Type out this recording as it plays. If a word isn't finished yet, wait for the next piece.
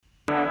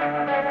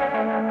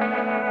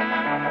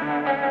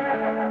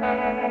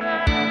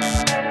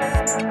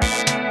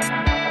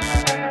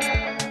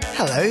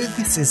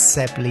This is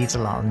Seb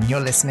Liedalon, and you're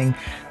listening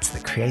to the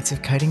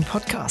Creative Coding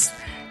Podcast.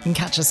 You can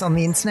catch us on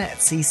the internet at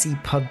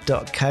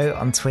ccpod.co,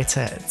 on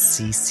Twitter at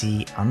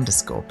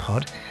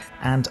cc_pod,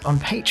 and on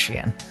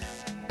Patreon,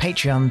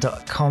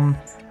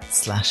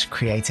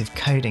 patreon.com/creative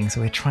coding.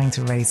 So we're trying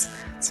to raise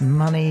some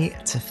money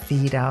to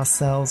feed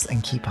ourselves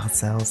and keep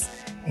ourselves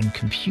in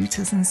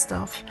computers and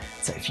stuff.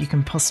 So if you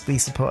can possibly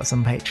support us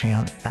on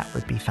Patreon, that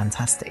would be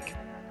fantastic.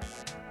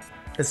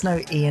 There's no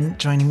Ian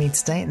joining me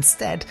today.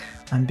 Instead,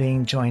 I'm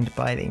being joined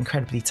by the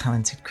incredibly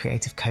talented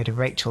creative coder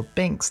Rachel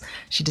Binx.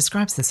 She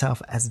describes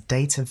herself as a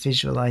data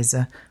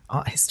visualizer,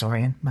 art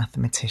historian,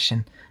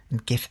 mathematician,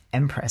 and GIF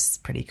empress. It's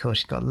pretty cool.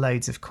 She's got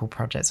loads of cool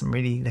projects. I'm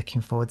really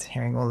looking forward to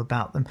hearing all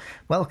about them.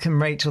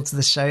 Welcome, Rachel, to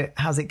the show.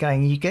 How's it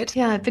going? Are you good?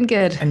 Yeah, I've been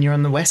good. And you're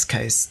on the West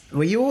Coast.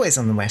 Were you always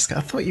on the West Coast?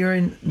 I thought you were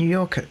in New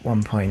York at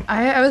one point.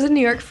 I was in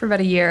New York for about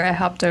a year. I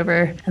hopped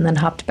over and then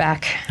hopped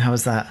back. How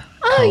was that?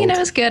 Oh, Cold? you know,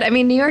 it's good. I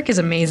mean, New York is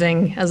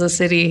amazing as a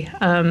city.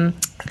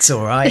 It's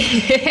all right.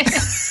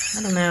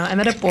 I don't know. I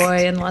met a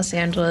boy in Los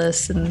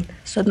Angeles and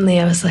suddenly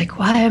I was like,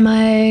 why am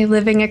I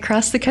living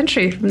across the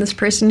country from this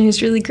person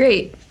who's really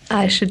great?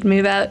 I should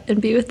move out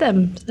and be with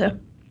them. So,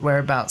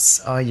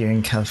 whereabouts are you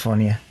in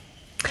California?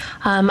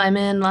 I'm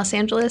in Los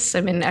Angeles.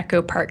 I'm in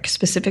Echo Park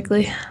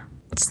specifically.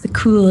 It's the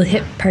cool,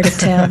 hip part of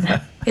town.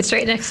 It's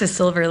right next to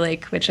Silver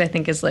Lake, which I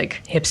think is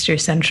like hipster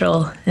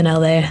central in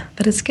LA.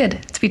 But it's good.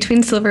 It's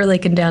between Silver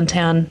Lake and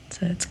downtown,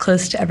 so it's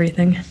close to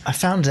everything. I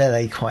found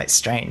LA quite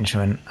strange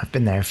when I've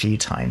been there a few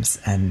times.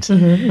 And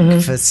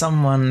for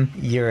someone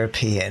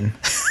European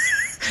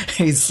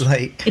who's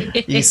like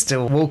used to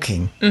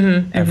walking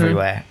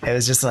everywhere, it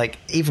was just like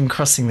even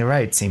crossing the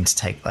road seemed to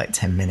take like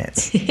 10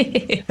 minutes.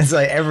 It's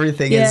like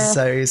everything is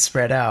so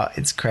spread out.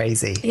 It's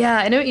crazy. Yeah,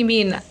 I know what you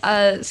mean.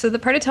 So the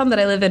part of town that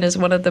I live in is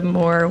one of the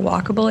more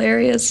walkable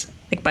areas,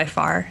 like by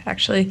far,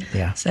 actually.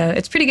 Yeah. So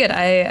it's pretty good.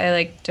 I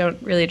like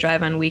don't really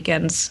drive on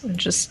weekends. I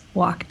just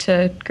walk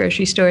to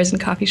grocery stores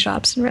and coffee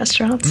shops and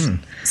restaurants.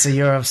 So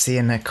you're obviously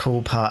in a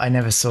cool part. I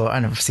never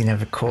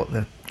caught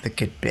the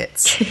good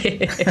bits.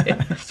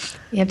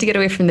 You have to get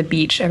away from the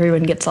beach.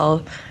 Everyone gets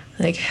all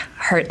like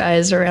heart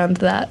eyes around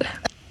that.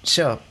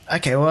 Sure.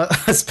 Okay, well,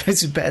 I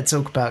suppose we better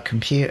talk about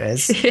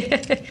computers.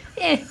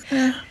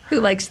 Who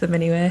likes them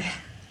anyway?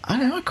 I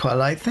know, I quite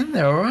like them.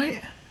 They're all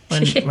right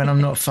when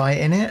I'm not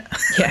fighting it.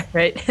 Yeah,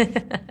 right.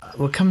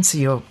 We'll come to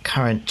your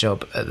current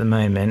job at the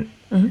moment.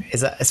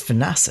 It's for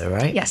NASA,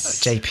 right?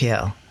 Yes.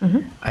 JPL.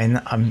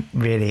 I'm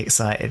really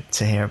excited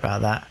to hear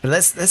about that. But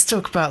let's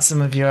talk about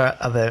some of your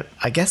other,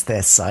 I guess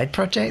they're side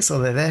projects,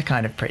 although they're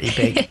kind of pretty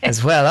big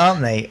as well,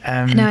 aren't they?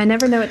 No, I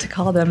never know what to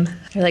call them.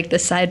 They're like the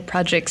side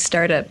project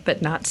startup,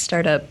 but not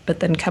startup, but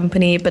then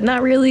company, but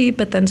not really,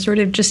 but then sort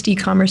of just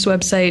e-commerce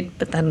website,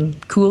 but then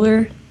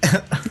cooler.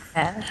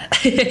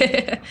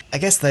 I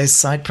guess those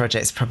side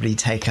projects probably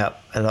take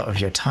up a lot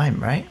of your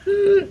time, right?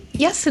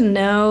 Yes and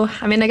no.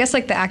 I mean, I guess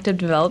like the active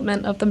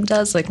development of them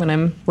does, like when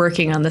I'm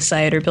working on the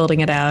site or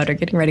building it out or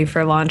getting ready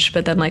for launch.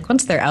 But then like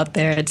once they're out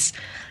there, it's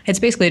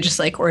basically just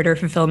like order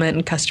fulfillment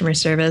and customer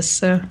service.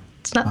 So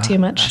it's not too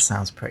much. That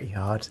sounds pretty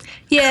hard.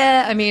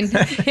 Yeah, I mean,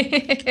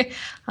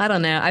 I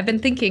don't know. I've been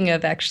thinking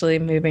of actually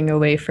moving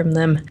away from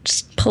them,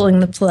 just pulling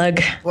the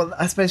plug. Well,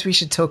 I suppose we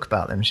should talk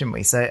about them, shouldn't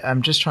we? So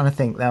I'm just trying to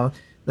think now.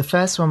 The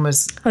first one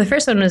was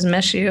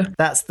Meshu.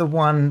 That's the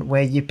one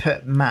where you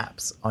put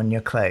maps on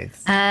your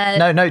clothes.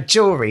 No,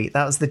 jewelry.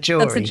 That was the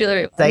jewelry. That's the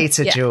jewelry one.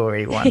 Data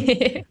jewelry one.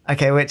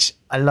 Okay, which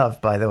I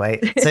love, by the way.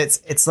 So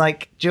it's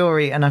like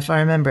jewelry, and if I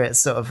remember, it's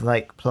sort of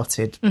like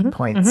plotted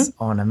points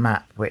on a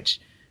map,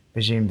 which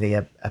presumably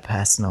are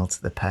personal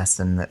to the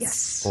person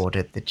that's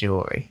ordered the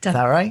jewelry. Is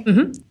that right?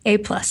 A+.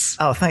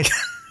 Oh, thank you.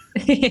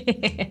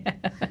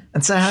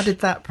 And so how did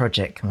that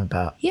project come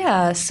about?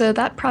 Yeah, so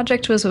that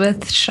project was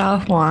with Sha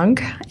Huang,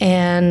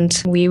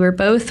 and we were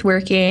both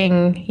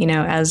working,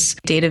 as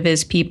data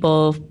viz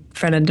people,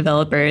 front-end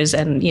developers,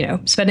 and,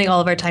 spending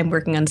all of our time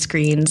working on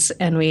screens.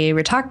 And we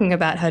were talking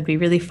about how it'd be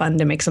really fun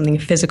to make something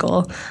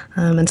physical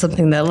and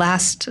something that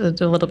lasts a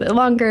little bit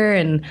longer.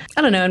 And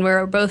I don't know, and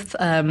we're both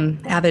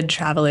avid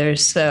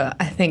travelers, so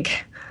I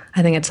think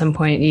at some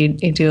point you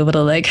do a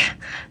little like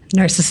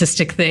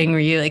narcissistic thing where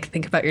you like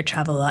think about your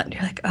travel a lot and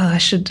you're like, oh, I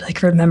should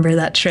like remember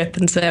that trip.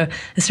 And so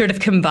I sort of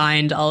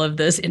combined all of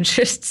those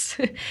interests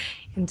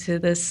into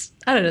this,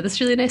 I don't know,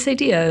 this really nice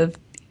idea of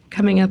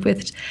coming up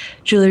with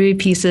jewelry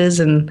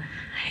pieces. And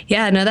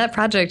yeah, no, that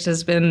project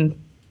has been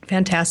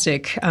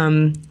fantastic.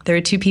 There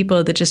are two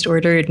people that just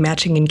ordered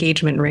matching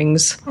engagement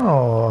rings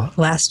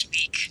last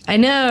week. I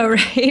know,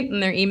 right?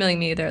 And they're emailing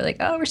me. They're like,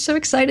 oh, we're so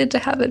excited to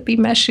have it be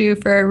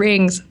Meshu for our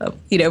rings.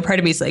 Part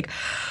of me is like,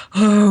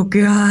 oh,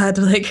 God,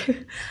 like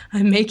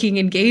I'm making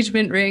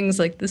engagement rings.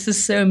 Like, this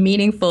is so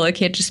meaningful. I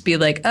can't just be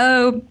like,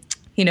 oh,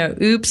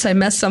 oops, I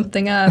messed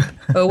something up.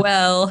 Oh,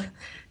 well.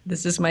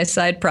 This is my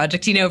side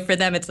project. For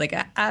them, it's like,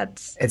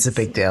 it's a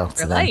big deal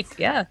to them. Life,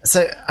 yeah.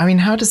 So, I mean,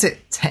 how does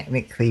it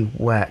technically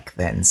work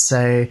then?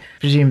 So,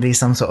 presumably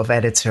some sort of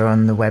editor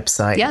on the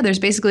website. Yeah, there's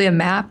basically a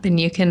map and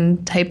you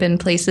can type in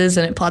places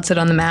and it plots it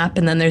on the map.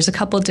 And then there's a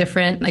couple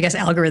different, I guess,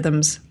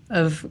 algorithms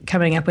of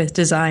coming up with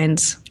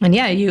designs. And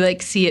yeah, you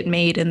like see it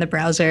made in the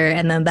browser,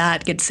 and then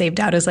that gets saved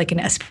out as like an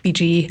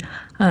SVG,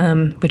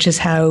 which is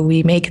how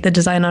we make the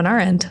design on our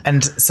end.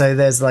 And so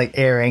there's like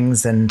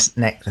earrings and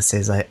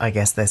necklaces. I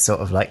guess they're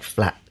sort of like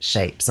flat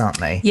shapes, aren't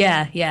they?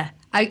 Yeah, yeah.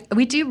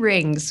 We do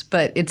rings,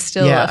 but it's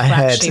still a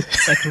flat shape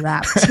that's like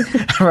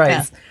wrapped. Right.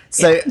 Yeah.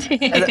 So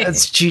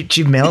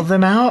do you mill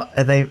them out?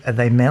 Are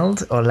they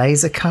milled or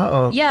laser cut?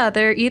 Or yeah,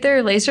 they're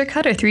either laser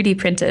cut or 3D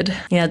printed.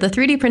 Yeah, the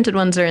 3D printed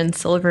ones are in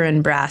silver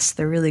and brass.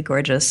 They're really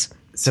gorgeous.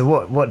 So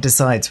what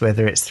decides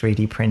whether it's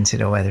 3D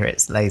printed or whether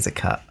it's laser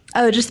cut?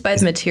 Oh, just by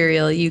the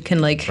material. You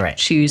can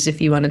choose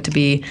if you want it to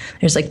be.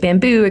 There's like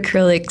bamboo,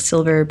 acrylic,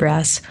 silver,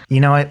 brass.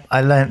 You know,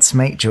 I learned to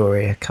make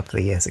jewelry a couple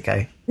of years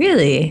ago.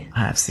 Really?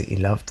 I absolutely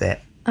loved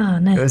it. Oh,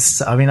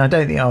 nice. I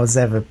don't think I was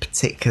ever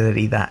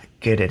particularly that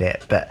good at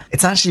it, but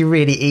it's actually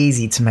really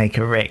easy to make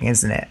a ring,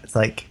 isn't it? It's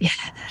like, you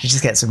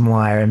just get some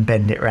wire and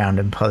bend it around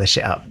and polish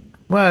it up.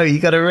 Whoa, you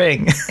got a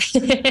ring.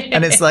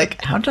 And it's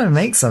like, how do I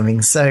make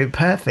something so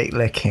perfect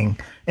looking?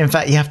 In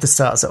fact, you have to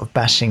start sort of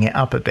bashing it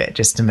up a bit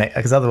just to make,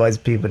 because otherwise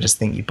people just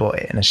think you bought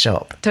it in a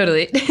shop.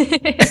 Totally.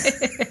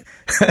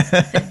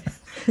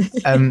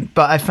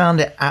 But I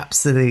found it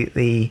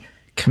absolutely,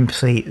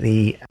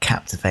 completely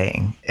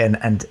captivating and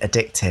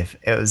addictive.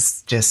 It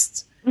was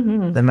just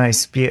the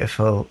most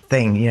beautiful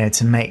thing,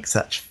 to make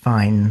such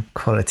fine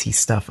quality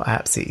stuff. I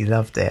absolutely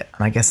loved it.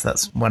 And I guess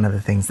that's one of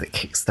the things that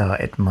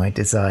kickstarted my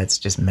desire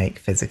to just make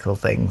physical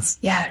things.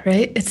 Yeah,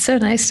 right? It's so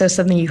nice to have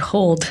something you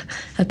hold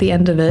at the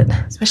end of it.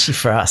 Especially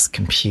for us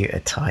computer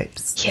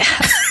types. Yeah.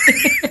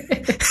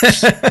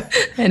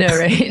 I know,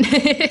 right?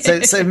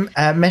 So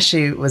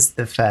Meshu was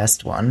the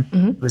first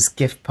one. Was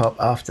GIF Pop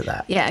after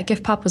that? Yeah,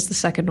 GIF Pop was the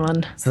second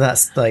one. So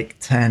that's like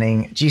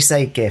turning... Do you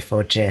say GIF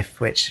or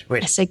GIF? Which? I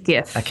say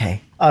GIF.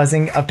 Okay.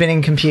 I've been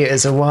in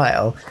computers a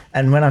while,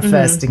 and when I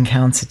first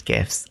encountered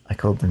GIFs, I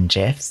called them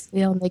GIFs.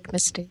 We all make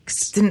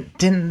mistakes. Didn't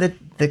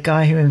the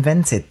guy who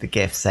invented the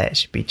GIF say it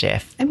should be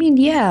GIF? I mean,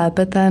 yeah,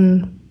 but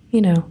then,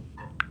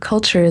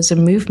 culture is a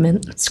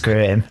movement. Screw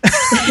him.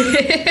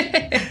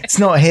 It's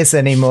not his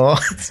anymore.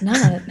 It's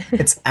not.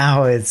 It's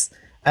ours.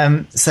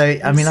 I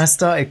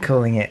started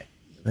calling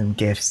them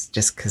GIFs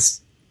just because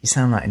you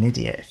sound like an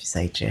idiot if you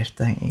say GIF,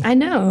 don't you? I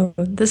know.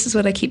 This is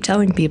what I keep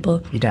telling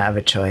people. You don't have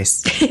a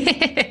choice.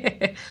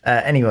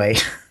 Anyway,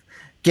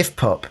 GIF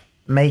Pop,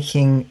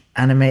 making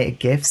animated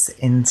GIFs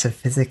into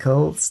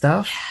physical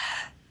stuff.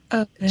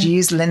 Okay. Do you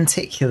use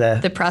lenticular?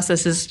 The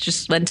process is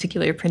just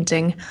lenticular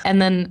printing.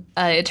 And then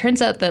it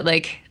turns out that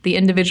the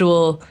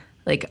individual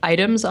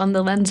items on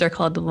the lens are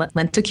called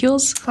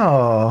lenticules.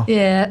 Oh.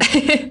 Yeah.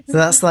 So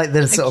that's like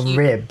the sort of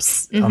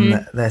ribs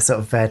on they're sort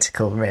of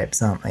vertical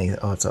ribs, aren't they?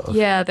 Or sort of.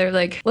 Yeah, they're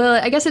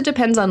I guess it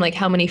depends on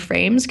how many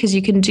frames, because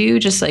you can do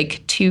just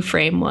 2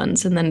 frame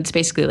ones, and then it's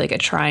basically a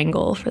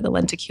triangle for the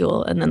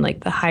lenticule, and then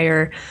the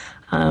higher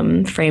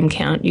frame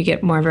count, you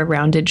get more of a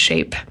rounded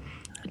shape,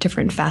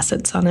 different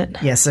facets on it.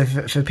 Yeah, so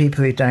for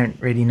people who don't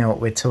really know what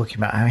we're talking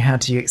about, how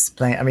do you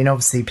explain? I mean,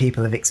 obviously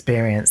people have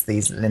experienced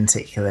these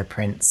lenticular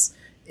prints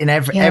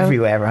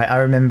everywhere, right? I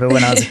remember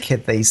when I was a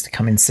kid, they used to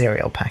come in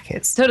cereal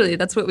packets. Totally.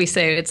 That's what we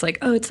say. It's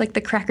it's like the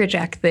Cracker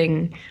Jack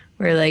thing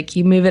where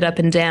you move it up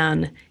and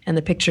down and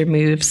the picture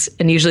moves.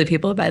 And usually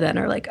people by then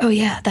are like, oh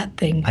yeah, that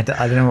thing. I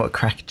don't know what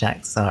Cracker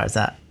Jacks are. Is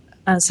that?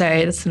 Oh,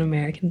 sorry. That's an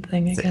American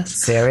thing, I guess.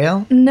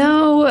 Cereal?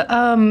 No.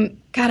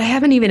 God, I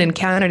haven't even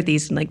encountered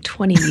these in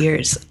 20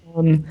 years.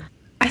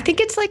 I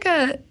think it's like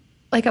a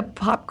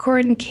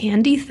popcorn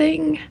candy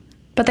thing.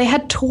 But they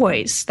had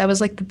toys. That was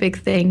the big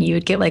thing. You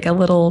would get a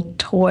little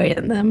toy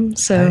in them.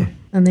 So,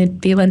 and they'd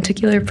be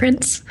lenticular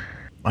prints.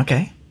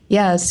 Okay.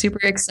 Yeah, super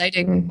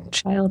exciting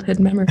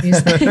childhood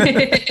memories.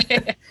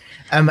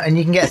 And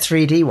you can get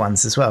 3D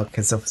ones as well,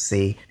 because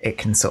obviously it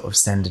can sort of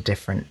send a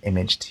different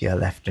image to your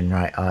left and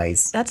right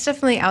eyes. That's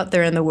definitely out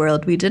there in the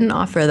world. We didn't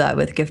offer that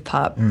with GIF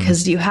Pop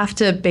because you have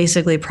to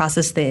basically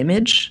process the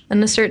image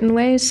in a certain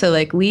way.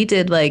 So we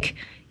did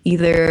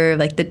either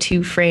the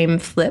 2 frame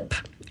flip,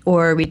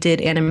 or we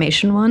did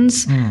animation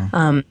ones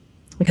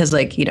because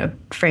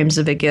frames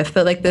of a GIF.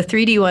 But the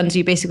 3D ones,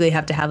 you basically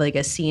have to have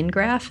a scene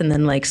graph and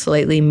then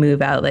slightly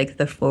move out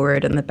the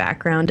forward and the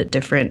background at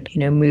different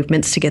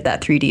movements to get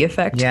that 3D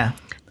effect. Yeah.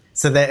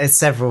 So there are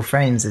several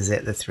frames, is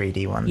it, the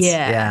 3D ones?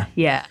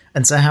 Yeah.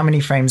 And so how many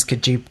frames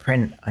could you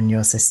print on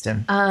your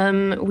system?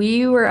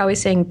 We were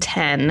always saying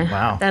 10.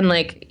 Wow. Then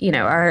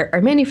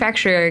our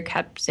manufacturer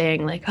kept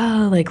saying we're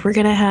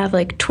going to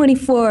have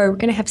 24, we're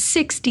going to have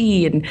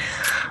 60. And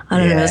I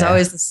don't know, there's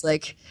always this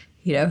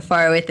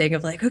faraway thing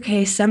of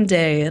okay,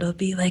 someday it'll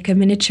be a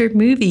miniature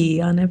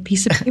movie on a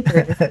piece of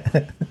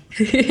paper.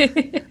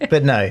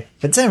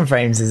 But 10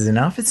 frames is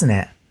enough, isn't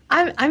it?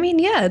 I mean,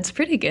 yeah, it's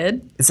pretty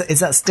good. Is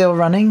that still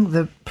running,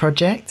 the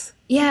project?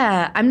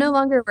 Yeah, I'm no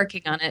longer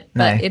working on it,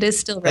 but it is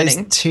still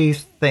running. Those 2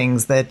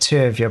 things, they're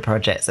 2 of your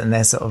projects, and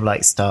they're sort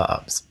of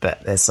startups,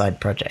 but they're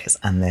side projects,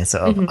 and they're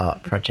sort of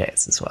art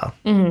projects as well.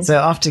 So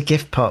after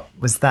GIF Pop,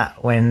 was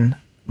that when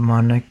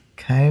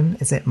Monochrome?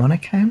 Is it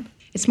Monochrome?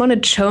 It's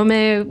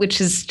Monochome, which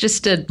is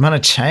just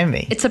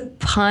Monochome. It's a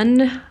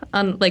pun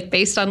on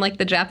based on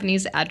the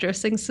Japanese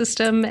addressing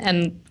system,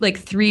 and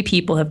 3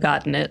 people have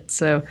gotten it.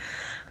 So,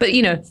 but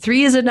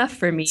 3 is enough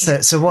for me.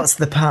 So what's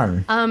the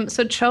pun?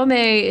 So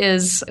Chome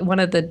is one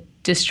of the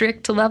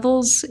district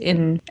levels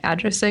in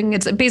addressing.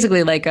 It's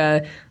basically like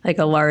a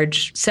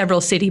large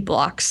several city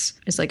blocks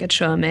is like a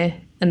chome,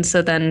 and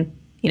so then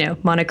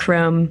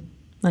monochrome,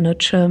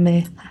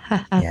 monochome.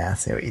 Yeah, I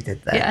see what you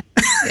did there. Yeah,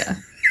 yeah.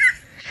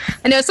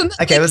 I know something.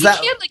 Okay, you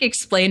can't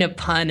explain a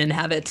pun and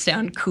have it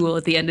sound cool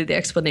at the end of the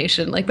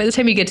explanation. By the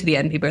time you get to the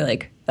end, people are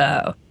like,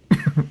 "Oh,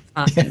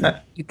 yeah.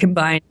 You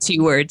combine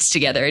 2 words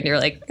together," and you're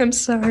like, "I'm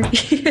sorry."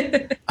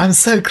 I'm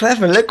so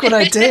clever. Look what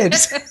I did.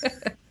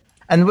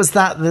 And was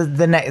that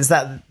the next? Is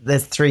that the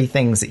 3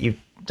 things that you've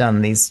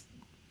done? These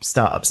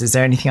startups. Is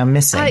there anything I'm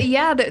missing?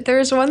 Yeah,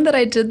 there's one that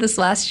I did this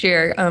last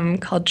year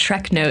called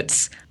Trek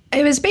Notes.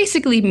 It was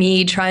basically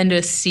me trying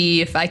to see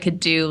if I could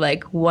do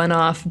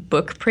one-off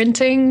book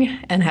printing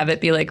and have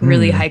it be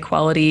really high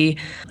quality,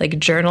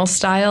 journal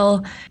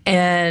style.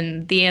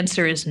 And the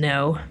answer is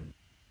no.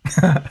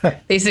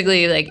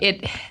 Basically,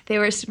 they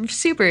were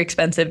super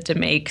expensive to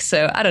make.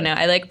 So I don't know.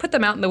 I put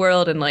them out in the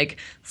world and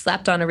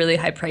slapped on a really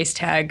high price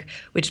tag,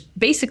 which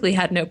basically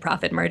had no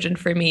profit margin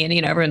for me.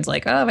 And everyone's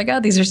like, "Oh my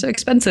God, these are so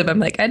expensive." I'm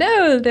like, "I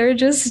know, they're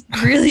just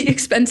really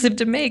expensive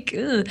to make."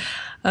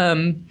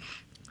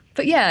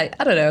 But yeah,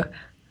 I don't know.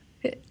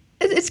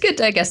 It's good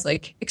to, I guess,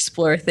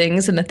 explore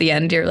things. And at the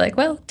end, you're like,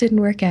 "Well, it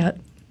didn't work out.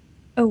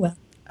 Oh well."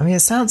 I mean,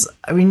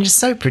 you're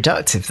so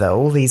productive, though.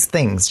 All these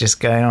things just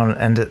going on,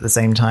 and at the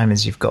same time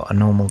as you've got a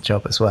normal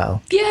job as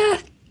well. Yeah,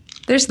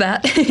 there's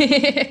that.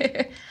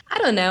 I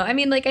don't know. I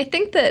mean, I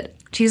think that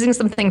choosing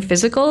something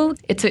physical,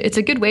 it's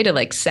a good way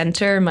to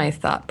center my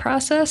thought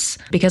process,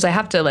 because I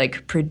have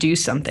to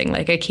produce something.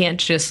 I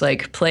can't just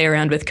play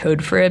around with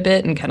code for a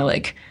bit and kind of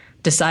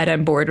decide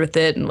I'm bored with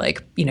it and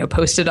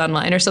post it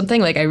online or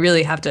something. I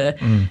really have to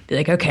be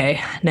okay,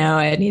 now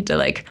I need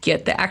to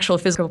get the actual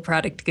physical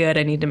product good.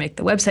 I need to make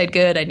the website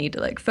good. I need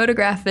to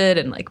photograph it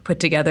and put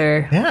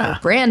together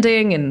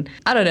branding, and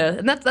I don't know.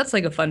 And that's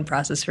a fun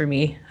process for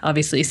me,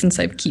 obviously, since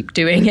I keep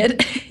doing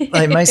it.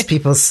 Most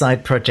people's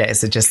side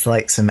projects are just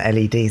some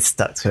LEDs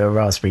stuck to a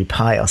Raspberry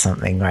Pi or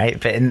something, right?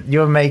 But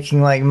you're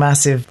making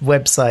massive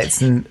websites,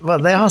 and well,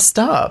 they are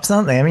startups,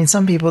 aren't they? I mean,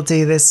 some people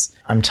do this,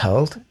 I'm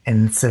told,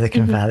 in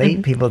Silicon Valley.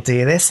 People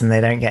do this and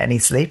they don't get any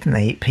sleep and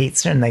they eat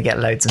pizza and they get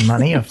loads of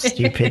money off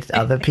stupid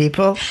other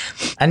people.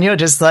 And you're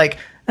just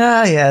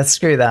yeah,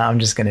 screw that. I'm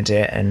just going to do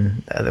it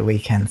in the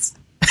weekends.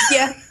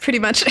 Yeah, pretty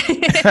much.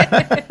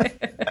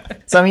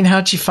 So, I mean,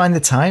 how do you find the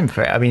time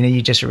for it? I mean, are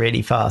you just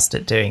really fast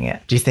at doing it?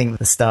 Do you think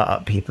the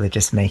startup people are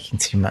just making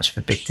too much of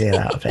a big deal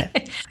out of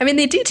it? I mean,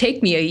 they do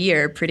take me a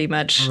year, pretty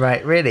much.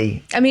 Right,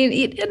 really? I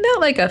mean,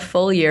 not a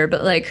full year,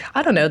 but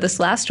I don't know, this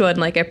last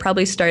one, I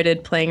probably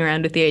started playing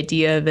around with the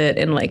idea of it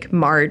in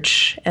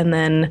March. And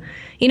then,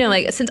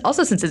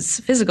 since it's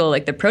physical,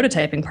 the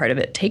prototyping part of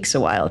it takes a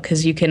while,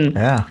 because you can,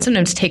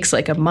 sometimes takes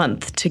a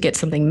month to get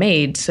something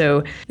made.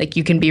 So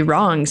you can be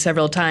wrong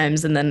several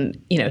times, and then,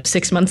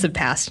 6 months have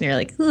passed and you're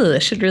like, "Ugh, I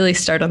should really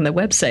start on the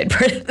website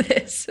part of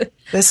this."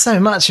 There's so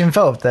much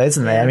involved though,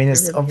 isn't there? Yeah, I mean,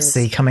 it's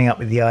obviously coming up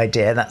with the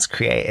idea. That's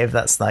creative.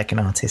 That's an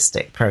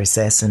artistic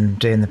process, and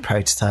doing the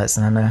prototypes.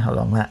 And I know how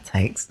long that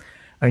takes.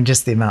 I mean,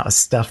 just the amount of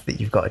stuff that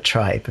you've got to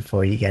try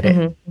before you get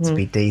it to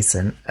be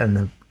decent, and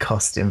the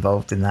cost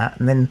involved in that.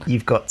 And then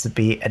you've got to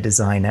be a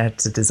designer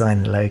to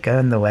design the logo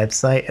and the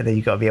website. And then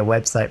you've got to be a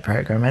website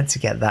programmer to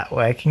get that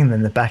working. And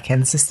then the back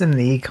end system,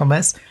 the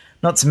e-commerce,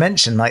 not to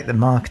mention the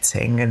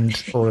marketing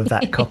and all of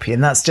that copy.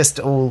 And that's just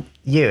all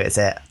you, is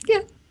it?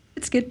 Yeah,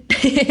 it's good.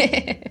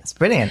 It's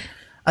brilliant.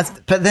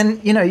 But then,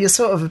 you're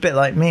sort of a bit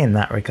like me in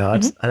that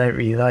regard. I don't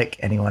really like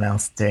anyone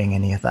else doing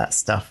any of that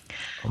stuff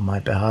on my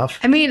behalf.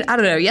 I mean, I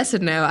don't know. Yes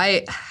and no.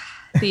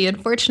 The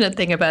unfortunate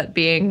thing about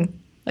being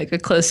a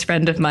close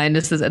friend of mine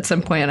is at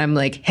some point I'm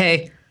like,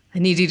 "Hey, I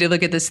need you to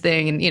look at this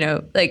thing." And,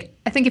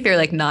 I think if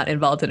you're not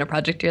involved in a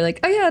project, you're like,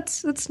 "Oh yeah,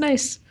 it's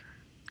nice.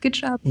 Good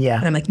job." Yeah.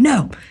 And I'm like,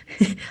 "No,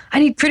 I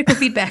need critical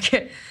feedback.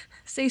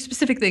 Say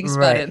specific things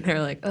about it." And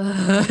they're like,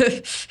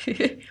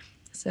 "Ugh."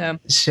 So,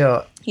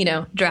 sure.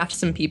 Draft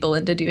some people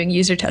into doing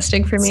user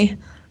testing for me.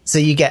 So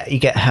you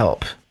get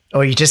help,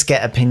 or you just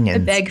get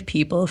opinions? I beg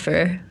people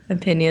for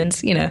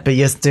opinions, But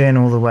you're doing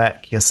all the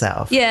work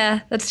yourself. Yeah,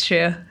 that's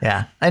true.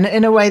 Yeah. And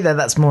in a way,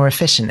 that's more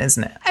efficient,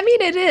 isn't it? I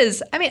mean, it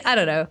is. I mean, I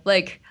don't know.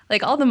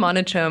 All the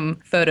monochrome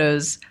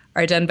photos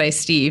are done by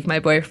Steve, my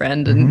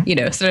boyfriend. And,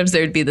 sometimes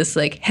there would be this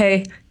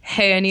hey,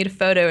 I need a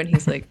photo. And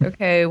he's like,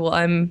 "Okay, well,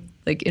 I'm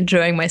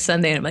enjoying my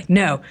Sunday." And I'm like,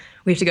 "No,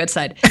 we have to go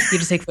outside. You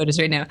have to take photos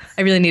right now.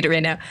 I really need it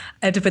right now.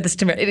 I have to put this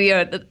tomorrow."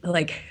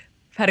 I've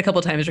had a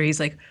couple times where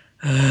he's like,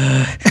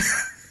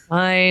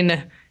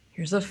 "Fine,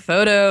 here's a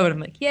photo." And I'm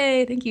like,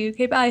 "Yay, thank you.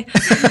 Okay, bye."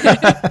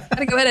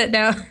 Gotta go edit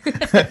now.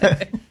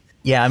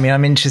 Yeah, I mean,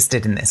 I'm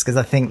interested in this because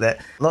I think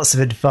that lots of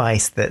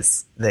advice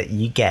that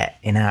you get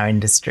in our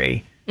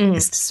industry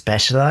is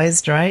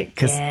specialized, right?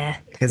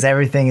 Because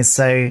everything is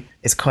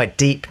it's quite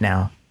deep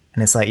now.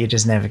 And it's like you're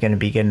just never going to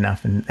be good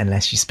enough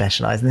unless you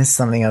specialize. And this is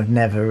something I've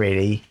never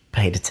really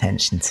paid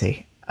attention to.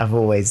 I've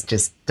always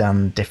just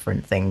done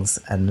different things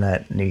and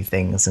learnt new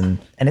things. And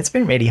it's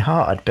been really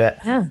hard. But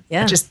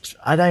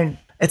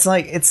it's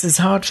like it's as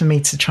hard for me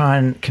to try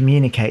and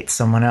communicate to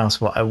someone else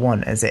what I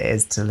want as it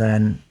is to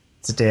learn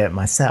to do it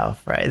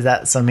myself, right? Is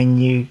that something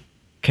you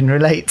can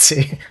relate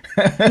to?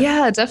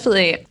 Yeah,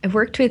 definitely. I've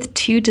worked with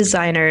 2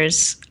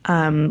 designers,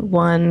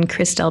 one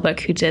Chris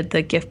Delbuck, who did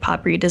the gift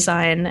pop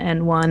redesign,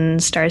 and one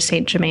Star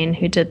St. Germain,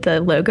 who did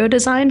the logo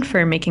design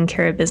for Making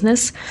Care of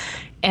Business.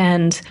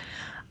 And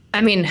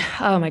I mean,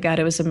 oh my God,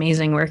 it was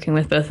amazing working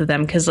with both of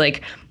them, because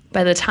like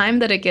by the time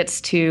that it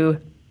gets to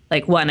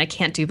like, 1, I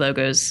can't do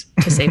logos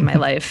to save my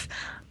life.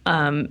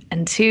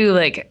 And 2,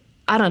 like,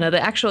 I don't know,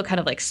 the actual kind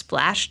of like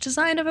splash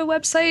design of a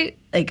website,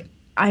 like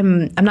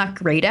I'm not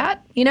great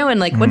at, and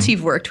like once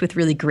you've worked with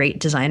really great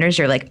designers,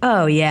 you're like,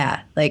 oh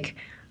yeah, like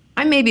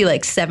I'm maybe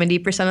like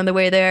 70% of the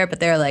way there, but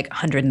they're like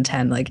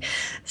 110. Like,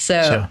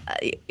 so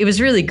Sure. It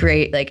was really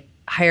great, like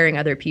hiring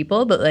other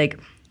people, but like,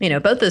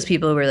 both those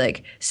people were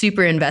like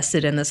super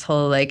invested in this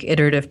whole like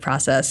iterative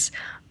process.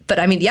 But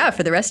I mean, yeah,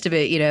 for the rest of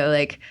it,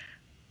 like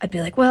I'd be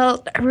like,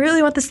 well, I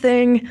really want this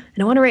thing and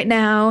I want it right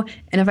now.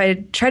 And if I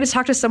try to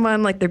talk to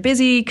someone, like they're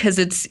busy because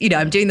it's,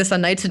 I'm doing this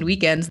on nights and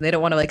weekends and they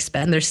don't want to like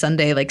spend their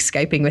Sunday like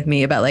Skyping with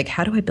me about like,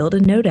 how do I build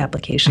a Node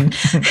application?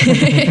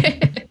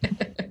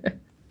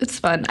 It's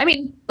fun. I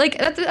mean, like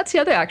that's the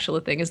other actual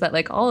thing is that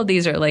like all of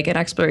these are like an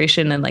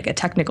exploration and like a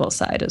technical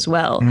side as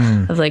well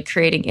of like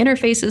creating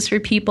interfaces for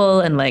people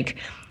and like,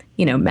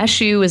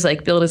 Meshu was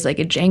like built as like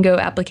a Django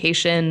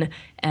application,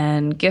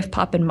 and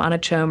GIFPOP and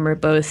Monotone were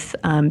both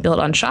built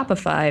on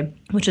Shopify,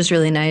 which is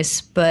really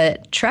nice.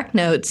 But Trek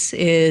Notes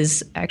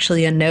is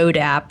actually a Node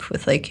app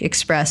with like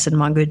Express and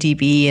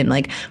MongoDB, and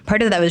like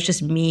part of that was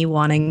just me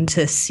wanting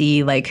to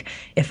see like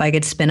if I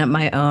could spin up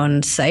my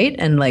own site,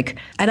 and like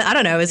I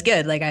don't know, it was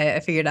good. Like I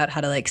figured out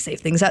how to like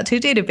save things out to a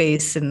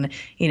database and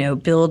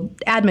build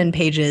admin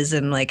pages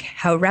and like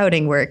how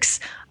routing works.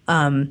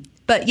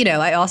 But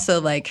I also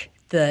like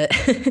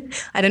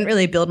I didn't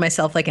really build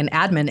myself like an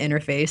admin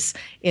interface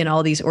in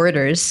all these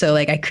orders. So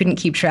like I couldn't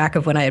keep track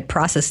of when I had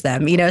processed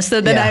them, so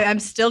then I'm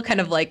still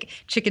kind of like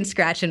chicken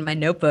scratch in my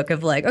notebook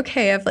of like,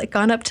 okay, I've like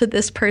gone up to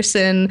this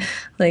person,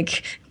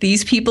 like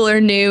these people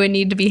are new and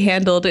need to be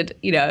handled. And,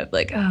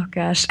 like, oh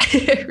gosh,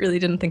 I really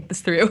didn't think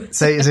this through.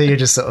 So you're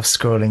just sort of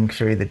scrolling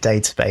through the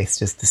database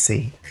just to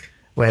see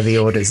where the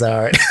orders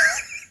are.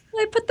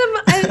 I put them.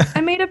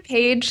 I made a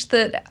page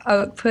that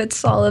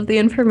outputs all of the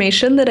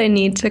information that I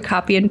need to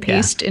copy and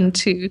paste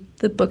into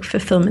the book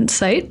fulfillment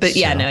site. But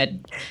Sure.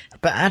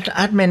 But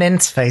admin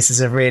interfaces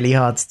are really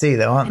hard to do,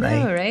 though, aren't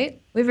they? Oh, right.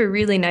 We have a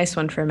really nice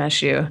one for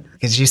Meshu.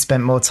 Because you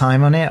spent more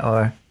time on it,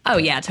 or? Oh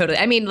yeah, totally.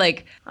 I mean,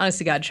 like, honest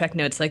to God, Trek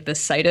Notes, like the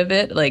site of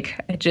it,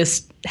 like I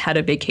just had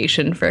a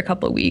vacation for a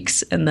couple of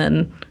weeks and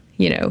then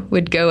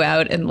would go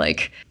out and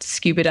like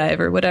scuba dive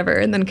or whatever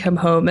and then come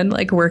home and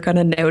like work on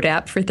a Node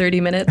app for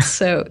 30 minutes.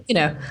 So,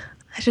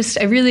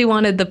 I really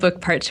wanted the book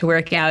part to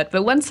work out.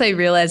 But once I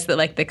realized that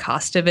like the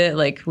cost of it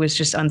like was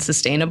just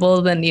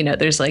unsustainable, then,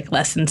 there's like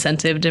less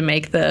incentive to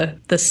make the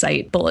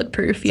site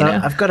bulletproof, So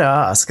I've got to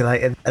ask,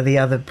 like, are the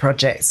other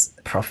projects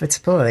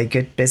profitable? Are they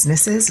good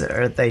businesses,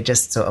 or are they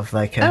just sort of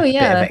like a bit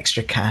of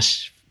extra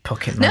cash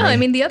pocket money? No, I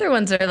mean, the other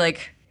ones are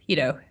like,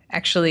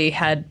 actually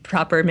had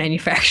proper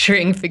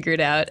manufacturing figured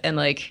out and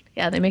like,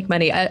 yeah, they make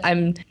money.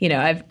 I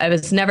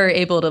was never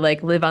able to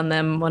like live on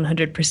them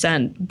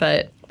 100%,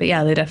 but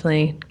yeah, they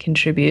definitely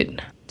contribute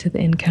to the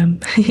income.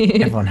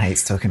 Everyone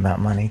hates talking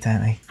about money,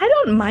 don't they? I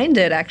don't mind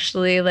it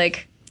actually.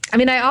 Like, I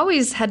mean, I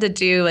always had to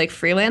do like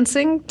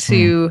freelancing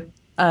to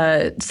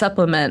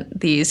supplement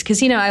these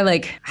because, I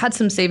like had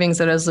some savings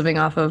that I was living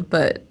off of.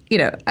 But,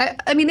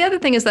 I mean, the other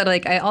thing is that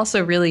like I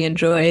also really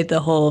enjoy the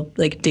whole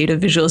like data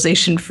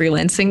visualization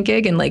freelancing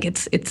gig. And like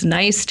it's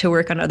nice to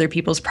work on other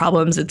people's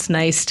problems. It's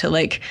nice to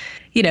like,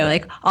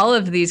 like all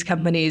of these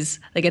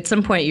companies, like at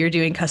some point you're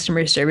doing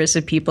customer service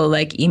with people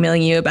like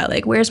emailing you about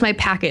like, where's my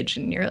package?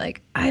 And you're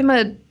like, I'm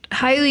a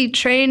highly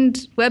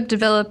trained web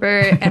developer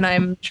and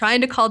I'm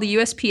trying to call the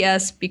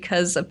USPS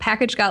because a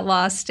package got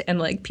lost and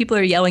like people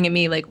are yelling at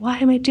me like, why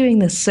am I doing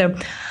this? So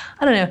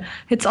I don't know.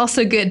 It's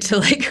also good to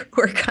like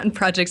work on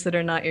projects that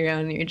are not your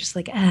own. You're just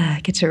like,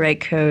 get to write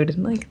code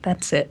and like,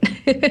 that's it.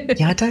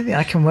 Yeah, I don't think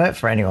I can work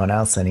for anyone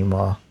else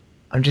anymore.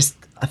 I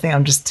think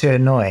I'm just too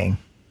annoying.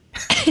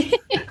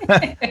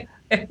 And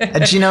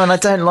and I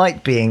don't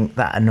like being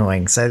that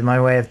annoying. So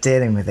my way of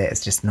dealing with it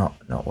is just not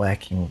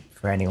working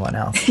for anyone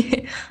else.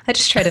 I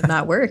just try to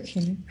not work.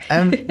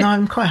 No,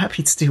 I'm quite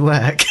happy to do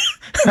work.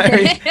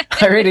 I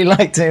really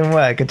like doing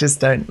work. I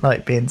just don't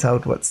like being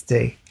told what to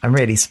do. I'm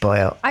really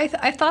spoiled. I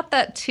thought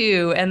that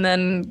too, and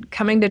then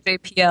coming to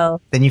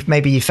JPL. Then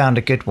maybe you found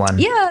a good one.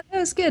 Yeah, that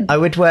was good. I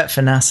would work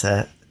for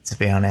NASA, to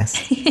be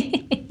honest.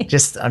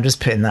 I'm just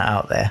putting that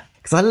out there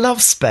because I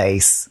love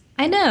space.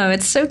 I know,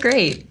 it's so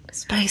great.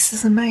 Space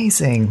is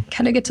amazing.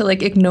 Kind of get to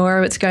like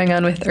ignore what's going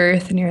on with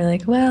Earth, and you're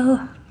like,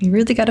 well, We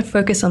really got to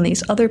focus on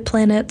these other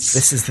planets.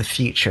 This is the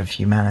future of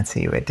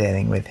humanity we're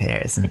dealing with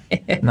here, isn't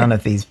it? None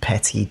of these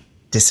petty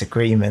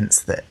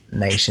disagreements that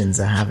nations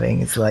are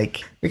having. It's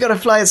like, we got to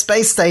fly a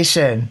space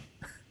station.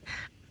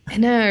 I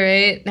know,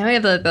 right? Now we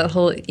have the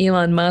whole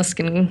Elon Musk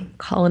and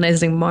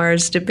colonizing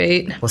Mars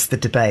debate. What's the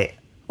debate?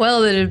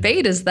 Well, the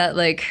debate is that,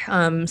 like,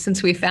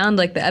 since we found,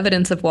 like, the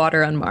evidence of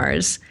water on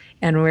Mars,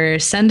 and we're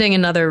sending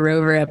another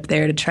rover up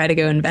there to try to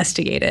go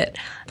investigate it,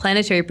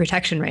 planetary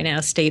protection right now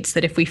states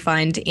that if we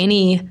find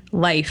any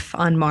life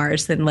on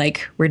Mars, then,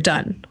 like, we're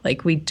done.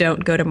 Like, we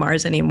don't go to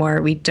Mars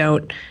anymore. We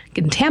don't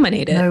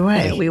contaminate it. No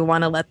way. You know, we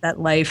want to let that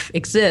life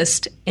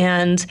exist.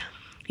 And,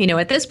 you know,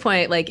 at this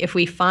point, like, if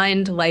we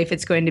find life,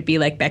 it's going to be,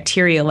 like,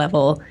 bacteria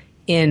level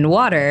in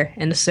water.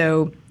 And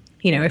so,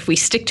 you know, if we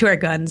stick to our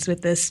guns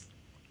with this,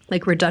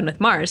 like, we're done with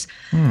Mars.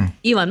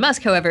 Elon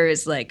Musk, however,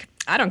 is like,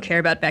 I don't care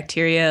about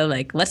bacteria.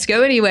 Like, let's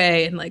go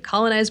anyway and, like,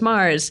 colonize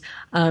Mars.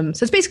 So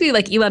it's basically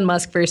like Elon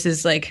Musk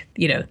versus, like,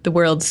 you know, the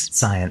world's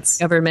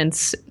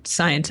government's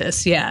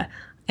scientists. Yeah.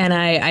 And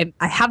I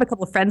have a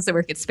couple of friends that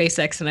work at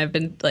SpaceX, and I've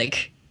been,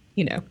 like,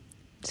 you know,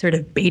 sort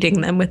of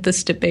baiting them with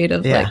this debate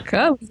of like,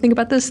 oh, what do you think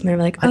about this? And they're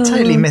like, oh. I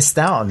totally missed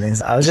out on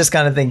this. I was just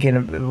kind of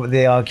thinking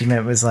the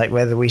argument was like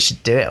whether we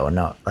should do it or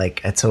not,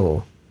 like, at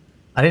all.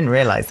 I didn't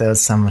realize there was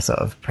some sort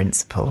of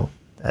principle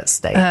at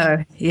stake.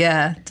 Oh,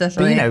 yeah,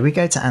 definitely. But, you know, we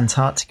go to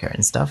Antarctica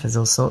and stuff. There's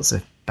all sorts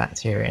of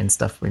bacteria and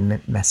stuff we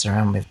mess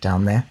around with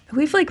down there.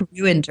 We've, like,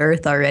 ruined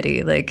Earth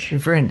already. Like,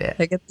 we've ruined it.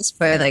 Like, at this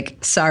point,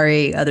 like,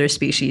 sorry, other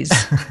species.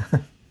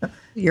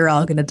 You're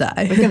all going to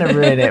die. We're going to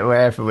ruin it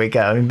wherever we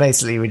go. I mean,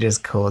 basically, we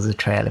just cause a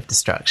trail of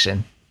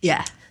destruction.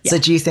 Yeah. So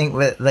do you think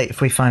that, like, if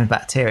we find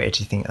bacteria,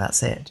 do you think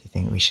that's it? Do you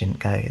think we shouldn't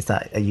go?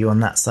 Are you on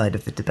that side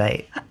of the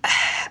debate?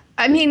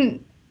 I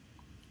mean,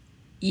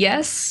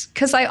 yes,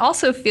 because I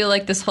also feel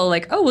like this whole,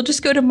 like, oh, we'll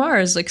just go to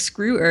Mars, like,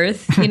 screw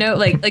Earth, you know,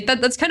 like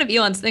that's kind of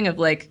Elon's thing of,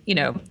 like, you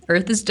know,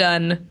 Earth is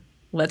done,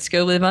 let's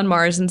go live on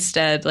Mars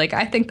instead. Like,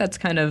 I think that's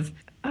kind of,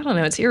 I don't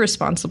know, it's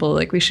irresponsible.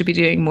 Like, we should be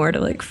doing more to,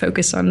 like,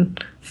 focus on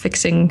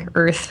fixing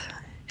Earth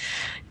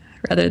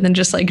rather than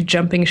just, like,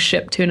 jumping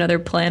ship to another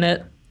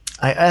planet.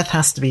 Earth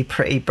has to be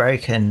pretty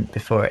broken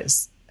before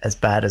it's as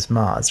bad as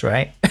Mars,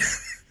 right?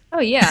 Oh,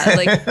 yeah.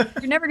 Like,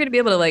 you're never going to be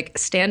able to, like,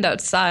 stand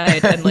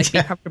outside and, like,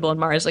 be comfortable on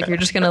Mars. Like, you're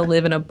just going to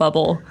live in a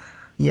bubble.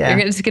 Yeah.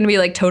 It's going to be,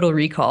 like, Total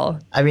Recall.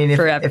 I mean, if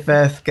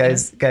Earth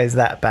goes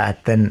that bad,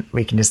 then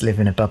we can just live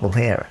in a bubble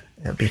here.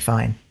 It'll be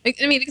fine. I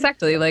mean,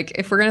 exactly. Like,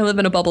 if we're going to live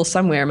in a bubble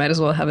somewhere, might as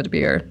well have it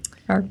be our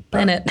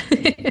planet.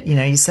 You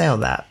know, you say all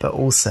that, but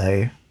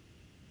also,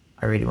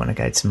 I really want to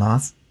go to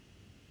Mars.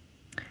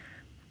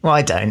 Well,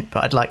 I don't,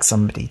 but I'd like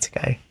somebody to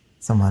go.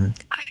 Someone.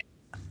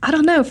 I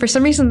don't know. For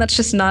some reason, that's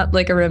just not,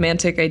 like, a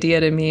romantic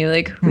idea to me.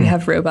 Like, we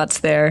have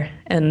robots there,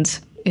 and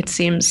it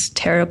seems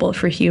terrible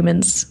for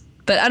humans.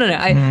 But I don't know.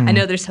 I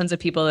know there's tons of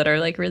people that are,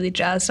 like, really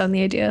jazzed on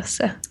the idea.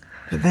 So.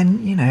 But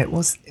then, you know, it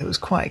was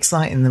quite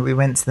exciting that we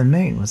went to the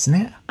moon,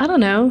 wasn't it? I don't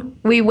know.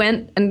 We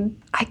went, and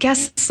I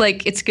guess it's,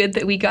 like, it's good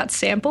that we got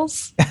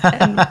samples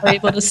and were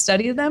able to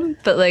study them.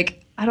 But,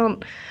 like, I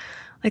don't.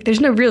 Like,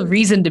 there's no real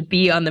reason to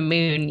be on the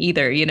moon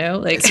either, you know?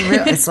 Like,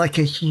 it's like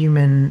a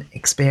human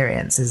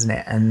experience, isn't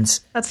it? And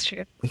that's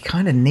true. We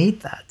kind of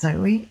need that,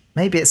 don't we?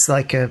 Maybe it's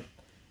like a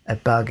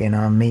bug in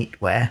our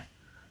meatware,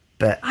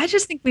 but I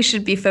just think we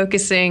should be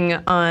focusing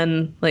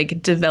on,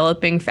 like,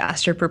 developing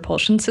faster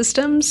propulsion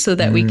systems so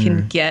that we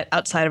can get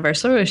outside of our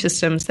solar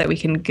systems, that we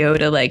can go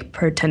to, like,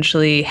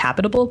 potentially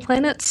habitable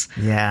planets.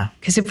 Yeah.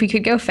 Because if we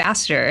could go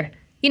faster,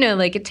 you know,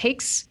 like, it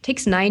takes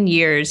 9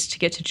 years to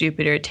get to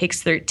Jupiter. It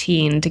takes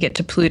 13 to get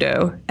to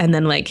Pluto. And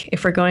then, like,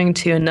 if we're going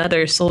to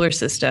another solar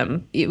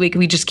system,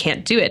 we just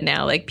can't do it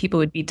now. Like, people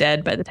would be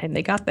dead by the time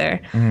they got there.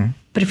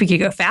 But if we could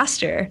go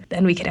faster,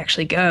 then we could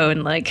actually go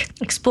and, like,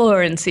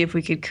 explore and see if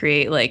we could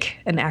create, like,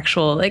 an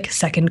actual, like,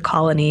 second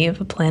colony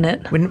of a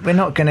planet. We're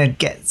not going to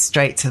get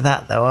straight to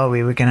that, though, are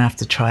we? We're going to have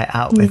to try it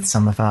out with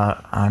some of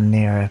our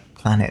nearer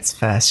planets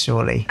first,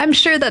 surely. I'm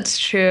sure that's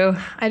true.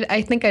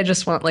 I think I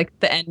just want, like,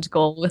 the end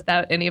goal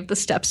without any of the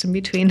steps in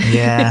between.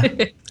 Yeah.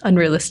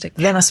 Unrealistic.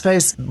 Then I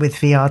suppose with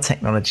VR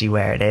technology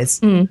where it is,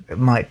 it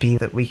might be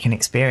that we can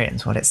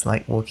experience what it's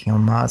like walking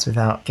on Mars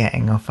without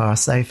getting off our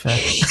sofa.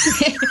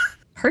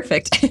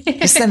 Perfect.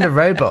 Just send a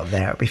robot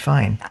there, it'll be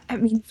fine. I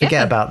mean,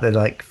 forget about the,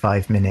 like,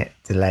 5-minute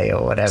delay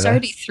or whatever. There's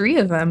already 3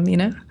 of them, you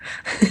know?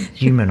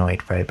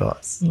 Humanoid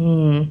robots.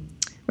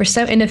 We're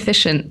so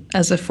inefficient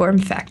as a form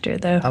factor,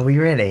 though. Are we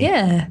really?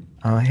 Yeah.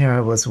 Oh, here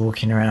I was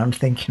walking around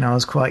thinking I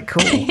was quite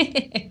cool.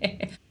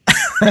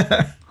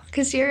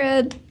 Because you're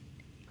an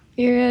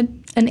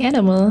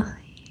animal.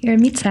 You're a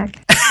meat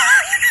sack.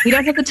 We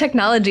don't have the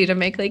technology to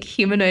make, like,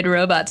 humanoid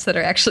robots that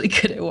are actually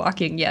good at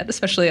walking yet,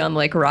 especially on,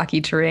 like,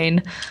 rocky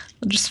terrain.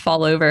 We'll just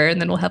fall over,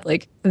 and then we'll have,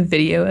 like, a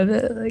video of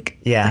it. Like,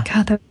 yeah.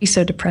 God, that would be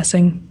so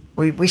depressing.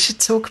 We should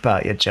talk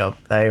about your job,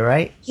 though,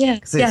 right? Yeah,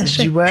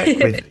 sure.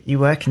 You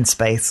work in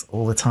space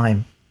all the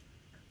time.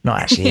 Not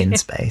actually in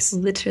space.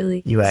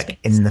 Literally. You work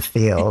in the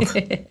field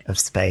of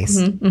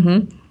space.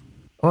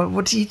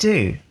 What do you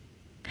do?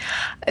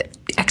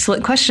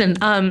 Excellent question.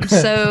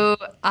 So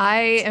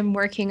I am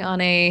working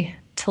on a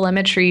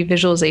telemetry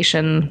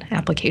visualization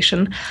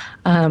application.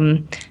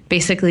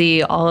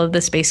 Basically, all of the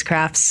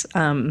spacecrafts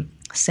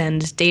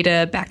send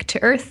data back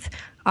to Earth.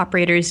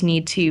 Operators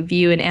need to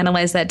view and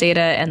analyze that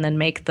data and then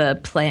make the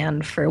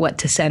plan for what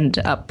to send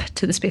up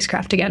to the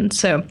spacecraft again.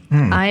 So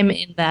I'm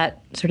in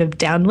that sort of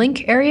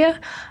downlink area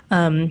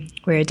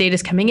where data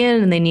is coming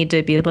in and they need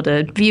to be able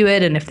to view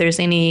it. And if there's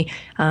any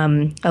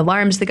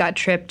alarms that got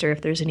tripped or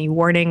if there's any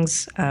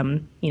warnings,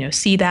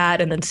 see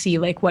that and then see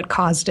like what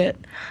caused it.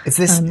 Is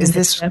this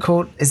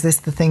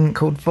the thing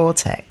called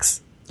Vortex?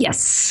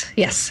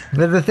 Yes.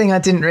 But the thing I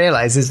didn't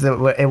realize is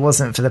that it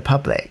wasn't for the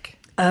public.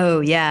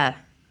 Oh, yeah.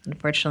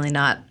 Unfortunately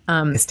not.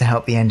 It's to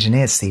help the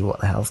engineers see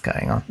what the hell's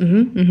going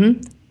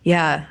on.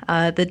 Yeah.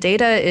 The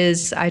data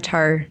is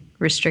ITAR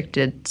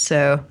restricted,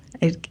 so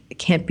it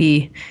can't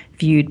be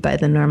viewed by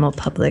the normal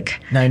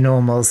public. No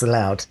normals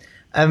allowed.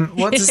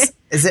 Is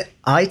it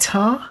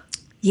ITAR?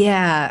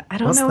 Yeah. I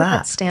don't know what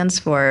that stands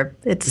for.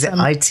 Is it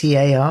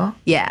ITAR?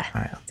 Yeah.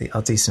 All right,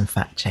 I'll do some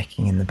fact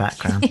checking in the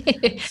background.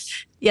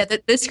 Yeah, the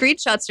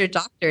screenshots are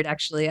doctored,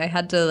 actually. I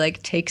had to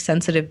take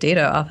sensitive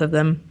data off of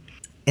them.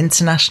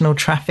 International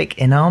Traffic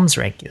in Arms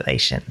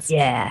Regulations.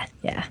 Yeah.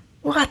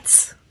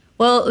 What?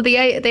 Well, the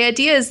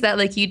idea is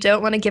that you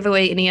don't want to give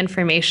away any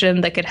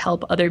information that could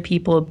help other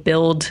people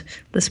build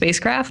the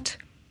spacecraft.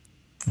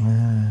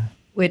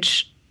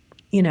 Which,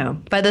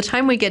 by the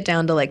time we get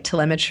down to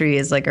telemetry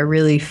is a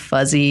really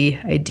fuzzy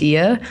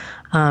idea.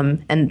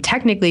 And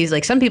technically,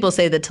 some people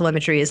say that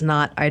telemetry is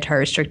not ITAR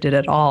restricted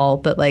at all,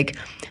 but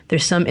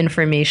there's some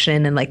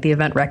information in the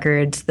event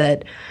records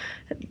that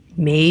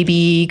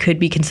maybe could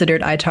be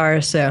considered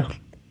ITAR, so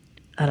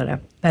I don't know.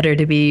 Better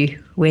to be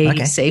way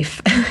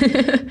safe.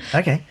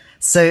 Okay.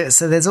 So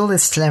there's all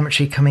this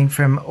telemetry coming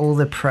from all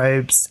the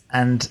probes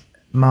and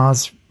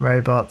Mars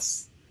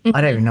robots.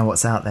 I don't even know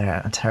what's out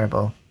there. I'm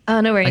terrible. Oh,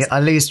 no worries.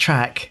 I lose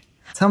track.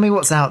 Tell me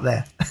what's out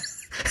there.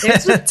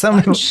 There's a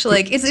bunch.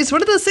 It's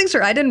one of those things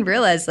where I didn't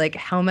realize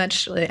how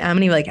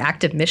many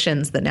active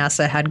missions that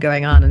NASA had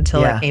going on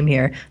until I came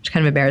here, which is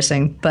kind of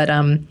embarrassing. But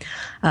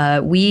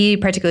we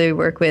particularly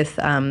work with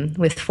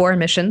 4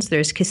 missions.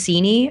 There's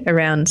Cassini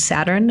around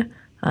Saturn,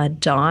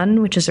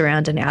 Dawn, which is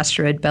around an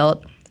asteroid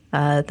belt,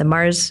 the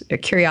Mars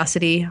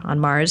Curiosity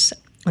on Mars,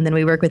 and then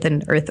we work with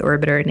an Earth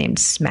orbiter named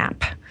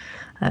SMAP,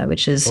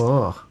 which is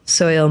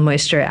Soil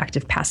Moisture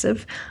Active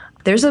Passive.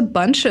 There's a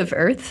bunch of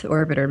Earth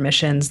orbiter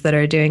missions that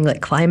are doing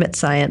climate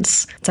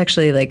science. It's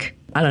actually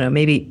I don't know,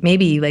 maybe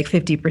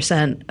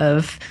 50%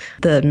 of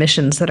the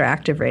missions that are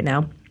active right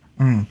now.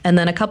 And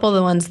then a couple of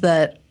the ones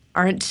that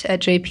aren't at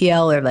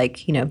JPL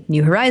are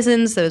New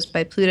Horizons, those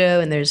by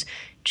Pluto, and there's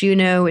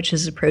Juno, which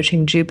is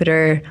approaching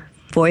Jupiter.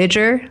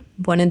 Voyager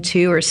 1 and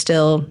 2 are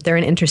they're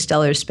in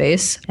interstellar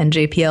space, and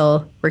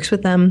JPL works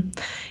with them.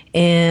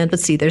 And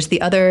let's see, there's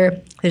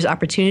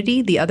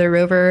Opportunity, the other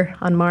rover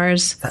on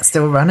Mars. That's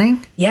still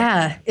running?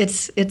 Yeah,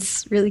 it's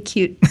really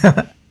cute.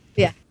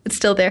 Yeah, it's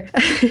still there.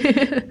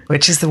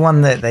 Which is the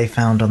one that they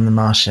found on the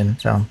Martian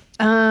film?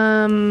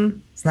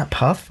 Isn't that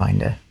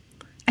Pathfinder?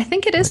 I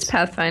think it is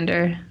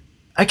Pathfinder.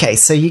 Okay,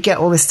 so you get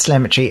all this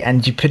telemetry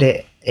and you put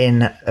it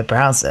in a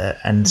browser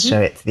and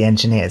show it to the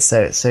engineers.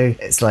 So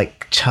it's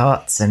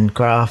charts and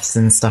graphs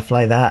and stuff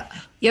like that.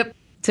 Yep,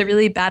 it's a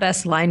really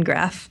badass line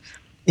graph.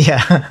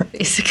 Yeah.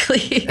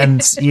 Basically.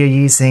 And you're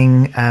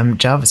using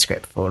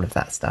JavaScript for all of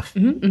that stuff.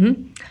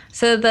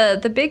 So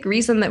the big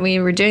reason that we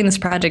were doing this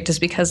project is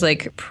because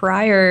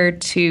prior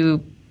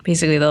to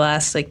basically the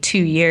last 2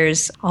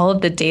 years, all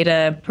of the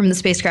data from the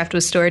spacecraft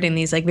was stored in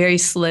these very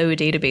slow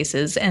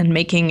databases, and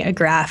making a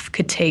graph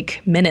could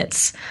take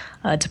minutes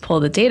to pull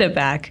the data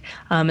back.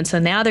 And so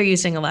now they're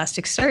using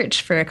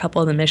Elasticsearch for a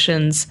couple of the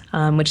missions,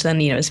 which then,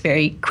 is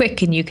very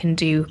quick, and you can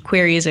do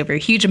queries over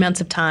huge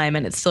amounts of time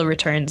and it still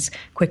returns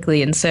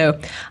quickly. And so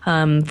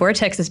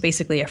Vortex is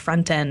basically a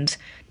front end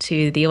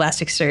to the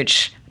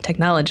Elasticsearch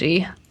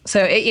technology. So,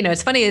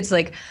 it's funny. It's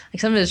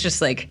some of it's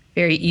just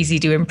very easy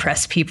to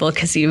impress people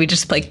because we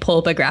just pull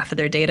up a graph of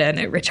their data and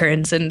it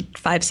returns in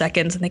 5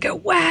 seconds and they go,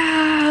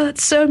 wow,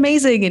 that's so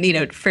amazing.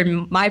 And,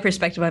 from my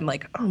perspective, I'm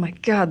oh my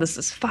God, this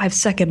is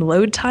 5-second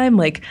load time.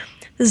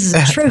 This is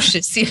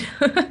atrocious.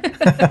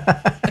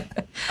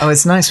 Oh,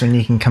 it's nice when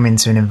you can come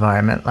into an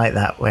environment like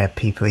that where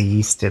people are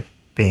used to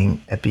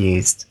being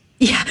abused.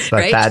 Yeah,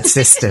 by bad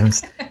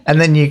systems.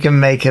 And then you can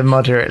make a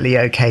moderately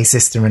okay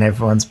system and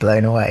everyone's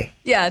blown away.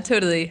 Yeah,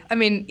 totally. I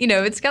mean,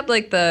 it's got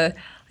the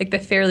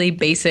fairly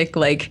basic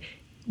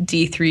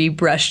D3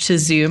 brush to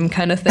zoom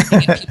kind of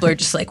thing. And people are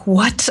just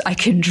what? I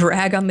can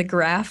drag on the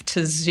graph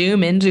to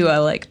zoom into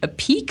a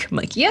peak?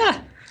 I'm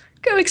yeah,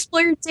 go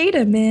explore your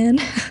data, man.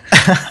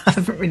 I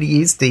haven't really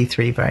used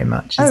D3 very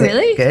much. Is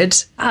really? It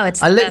good? Oh,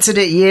 I looked at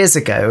it years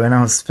ago when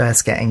I was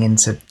first getting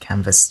into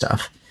Canvas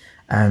stuff.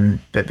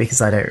 But because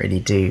I don't really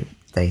do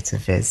data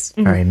viz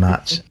very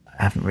much,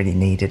 I haven't really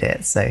needed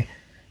it. So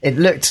it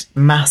looked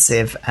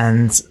massive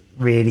and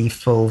really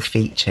full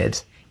featured.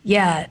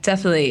 Yeah,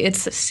 definitely.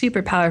 It's a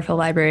super powerful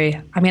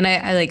library. I mean,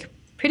 I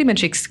pretty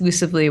much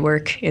exclusively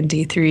work in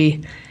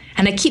D3.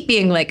 And I keep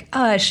being like,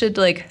 oh, I should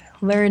like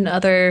learn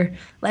other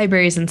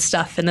libraries and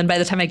stuff. And then by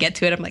the time I get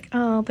to it, I'm like,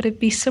 oh, but it'd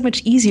be so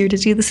much easier to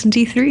do this in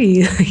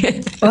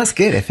D3. Well, that's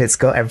good. If it's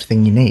got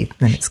everything you need,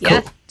 then it's cool.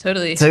 Yeah,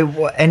 totally.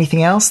 So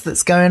anything else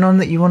that's going on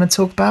that you want to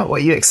talk about? What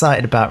are you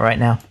excited about right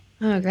now?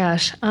 Oh,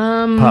 gosh.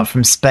 Apart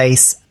from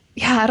space.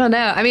 Yeah, I don't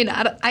know. I mean,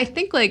 I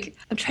think like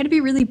I'm trying to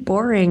be really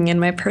boring in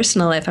my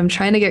personal life. I'm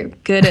trying to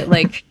get good at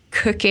like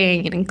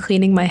cooking and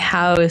cleaning my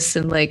house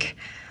and like,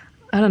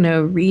 I don't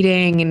know,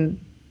 reading and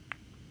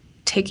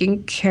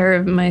taking care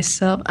of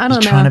myself. I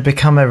don't know. Trying to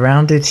become a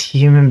rounded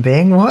human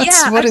being? What?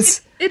 Yeah,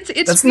 It's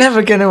that's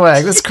never going to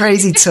work. That's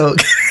crazy talk.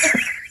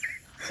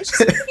 It's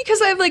just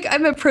because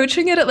I'm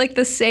approaching it at like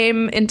the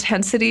same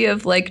intensity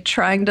of like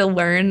trying to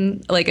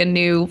learn like a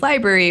new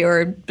library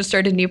or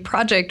start a new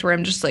project where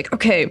I'm just like,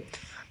 okay,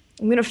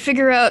 I'm going to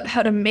figure out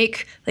how to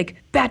make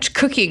like batch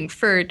cooking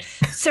for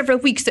several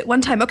weeks at one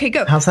time. Okay,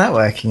 go. How's that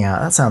working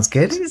out? That sounds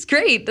good. It's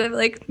great. I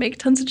like make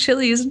tons of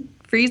chilies and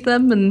freeze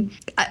them. And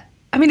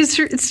I mean,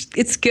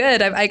 it's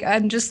good.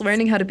 I'm just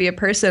learning how to be a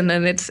person,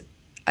 and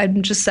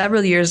I'm just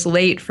several years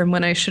late from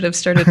when I should have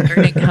started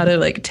learning how to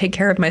like take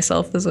care of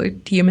myself as a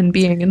human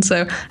being. And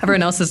so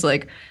everyone else is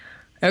like,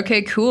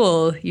 okay,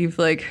 cool. You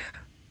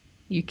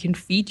can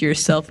feed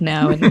yourself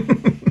now. And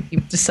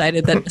you've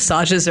decided that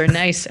massages are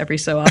nice every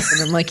so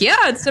often. I'm like,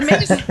 yeah, it's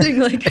amazing.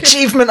 Like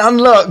achievement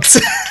unlocked.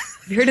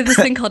 Have you heard of this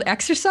thing called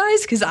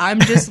exercise? Because I'm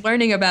just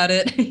learning about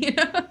it. You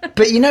know?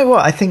 But you know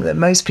what? I think that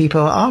most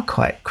people are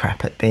quite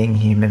crap at being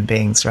human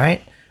beings,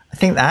 right? I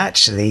think that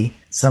actually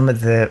some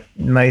of the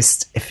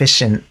most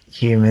efficient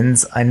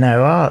humans I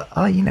know are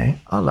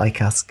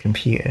like us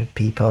computer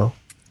people.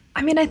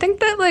 I mean, I think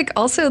that like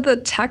also the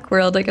tech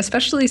world, like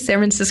especially San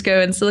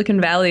Francisco and Silicon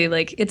Valley,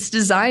 like it's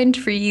designed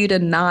for you to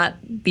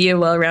not be a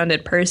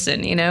well-rounded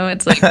person, you know?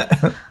 It's like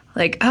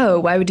like, oh,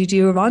 why would you do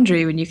your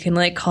laundry when you can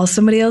like call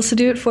somebody else to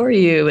do it for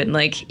you? And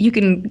like you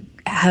can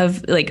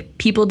have like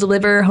people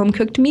deliver home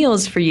cooked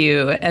meals for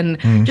you and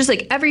just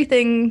like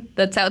everything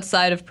that's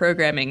outside of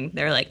programming.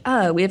 They're like,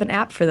 oh, we have an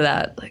app for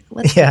that. Like,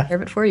 let's take care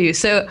of it for you.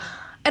 So,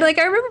 and like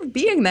I remember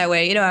being that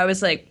way. You know, I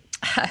was like,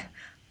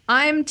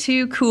 I'm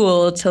too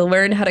cool to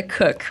learn how to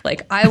cook.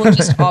 Like I will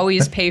just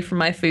always pay for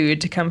my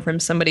food to come from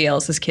somebody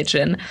else's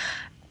kitchen.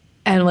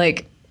 And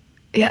like,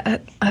 yeah,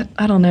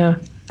 I don't know.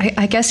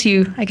 I guess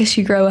you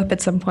grow up at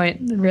some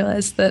point and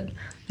realize that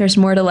there's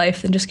more to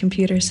life than just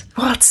computers.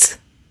 What?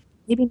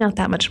 Maybe not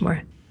that much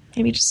more.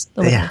 Maybe just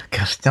a little. Yeah,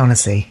 gosh,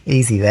 honestly,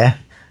 easy there.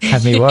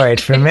 Had me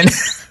worried for a minute.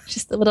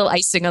 Just a little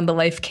icing on the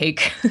life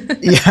cake.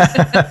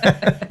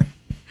 Yeah.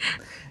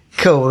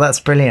 Cool, that's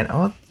brilliant.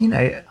 Oh, you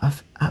know,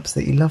 I've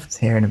absolutely loved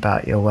hearing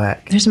about your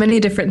work. There's many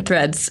different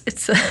threads.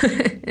 It's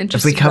interesting.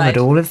 Have we covered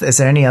all of? Is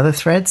there any other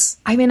threads?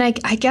 I mean, I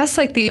guess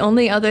like the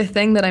only other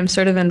thing that I'm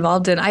sort of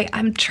involved in,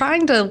 I'm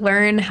trying to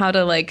learn how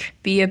to like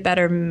be a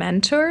better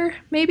mentor,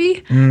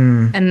 maybe,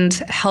 and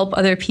help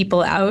other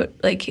people out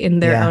like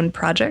in their own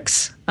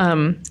projects.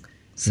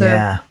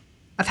 So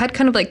I've had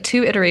kind of like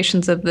two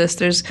iterations of this.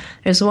 There's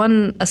a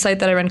site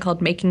that I run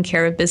called Making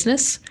Care of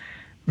Business,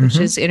 which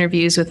is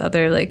interviews with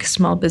other like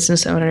small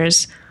business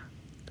owners,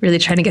 really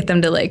trying to get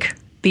them to like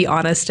be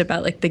honest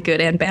about like the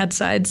good and bad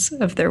sides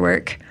of their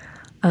work.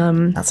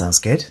 That sounds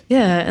good.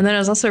 Yeah. And then I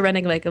was also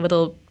running like a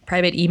little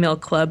private email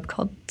club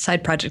called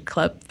Side Project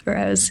Club, where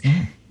I was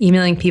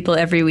emailing people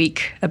every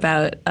week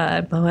about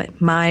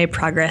my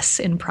progress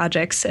in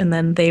projects. And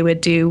then they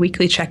would do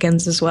weekly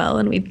check-ins as well.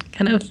 And we'd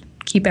kind of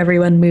keep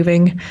everyone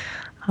moving.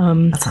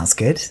 That sounds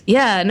good.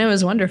 Yeah, no, it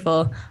was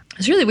wonderful. It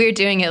was really weird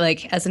doing it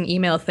like as an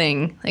email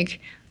thing, like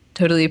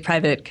totally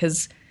private,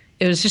 because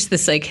it was just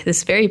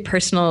this very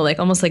personal, like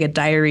almost like a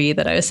diary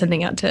that I was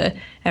sending out to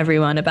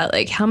everyone about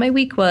like how my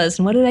week was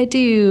and what did I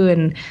do.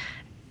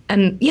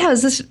 And yeah, it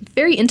was this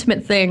very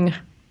intimate thing.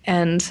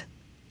 And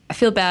I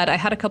feel bad. I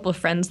had a couple of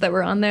friends that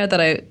were on there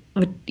that I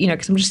would, you know,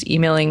 because I'm just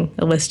emailing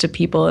a list of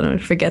people and I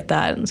would forget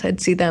that. And so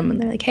I'd see them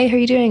and they're like, hey, how are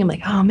you doing? I'm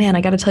like, oh man,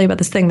 I got to tell you about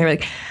this thing. They're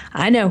like,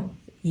 I know.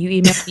 You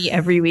email me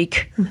every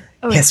week.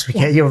 Oh, yes, we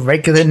get your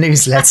regular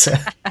newsletter.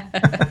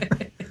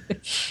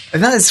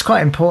 And that is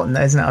quite important,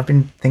 though, isn't it? I've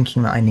been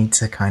thinking that I need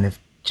to kind of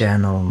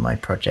journal my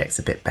projects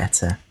a bit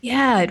better.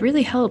 Yeah, it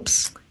really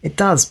helps. It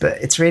does,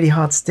 but it's really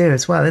hard to do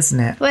as well, isn't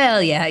it?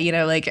 Well, yeah, you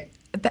know, like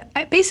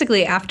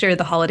basically after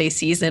the holiday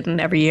season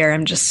every year,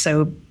 I'm just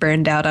so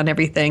burned out on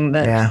everything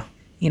that,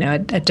 you know, I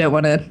don't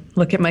want to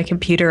look at my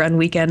computer on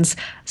weekends.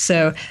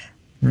 So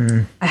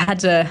I had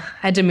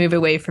to move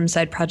away from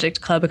Side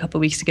Project Club a couple of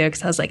weeks ago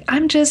because I was like,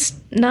 I'm just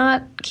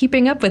not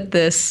keeping up with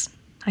this.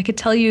 I could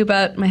tell you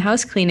about my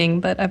house cleaning,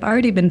 but I've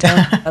already been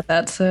telling you about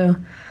that, so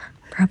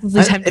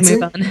probably time to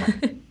move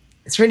on.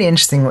 It's really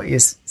interesting what you're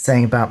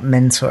saying about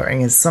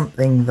mentoring. Is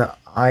something that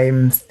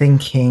I'm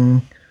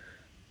thinking.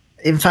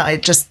 In fact,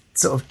 it just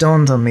sort of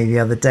dawned on me the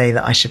other day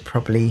that I should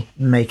probably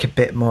make a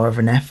bit more of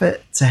an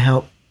effort to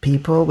help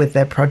people with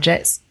their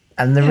projects.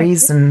 And the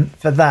reason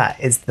for that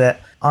is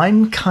that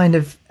I'm kind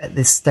of at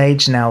this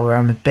stage now where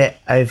I'm a bit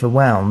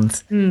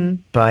overwhelmed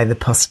by the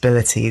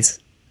possibilities,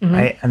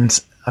 right?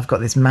 And I've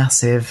got this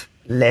massive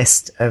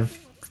list of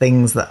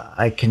things that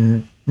I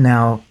can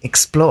now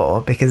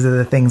explore because of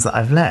the things that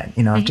I've learned.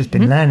 You know, I've just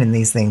been learning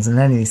these things and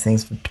learning these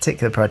things for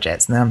particular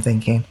projects. And then I'm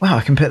thinking, wow,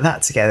 I can put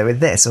that together with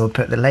this, or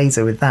put the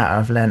laser with that.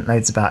 I've learned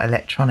loads about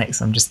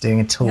electronics. I'm just doing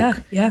a talk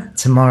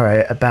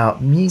tomorrow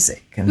about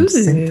music and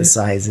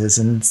synthesizers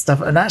and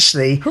stuff. And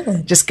actually,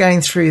 just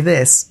going through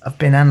this, I've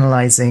been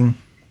analyzing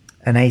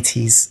an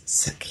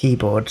 80s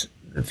keyboard,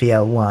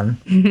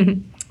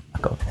 VL1.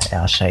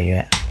 I'll show you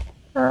it.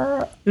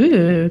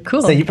 Ooh,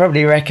 cool. So you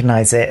probably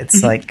recognize it.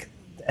 It's like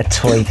a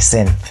toy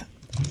synth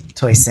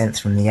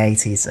from the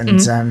 80s.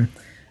 And,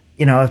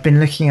 you know, I've been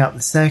looking up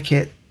the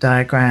circuit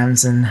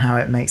diagrams and how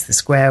it makes the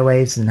square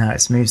waves and how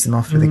it smooths them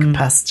off with a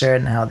capacitor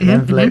and how the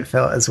envelope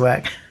filters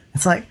work.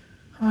 It's like,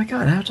 oh my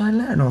God, how did I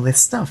learn all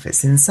this stuff?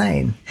 It's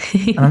insane.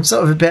 And I'm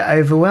sort of a bit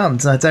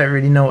overwhelmed. I don't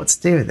really know what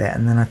to do with it.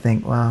 And then I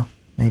think, well,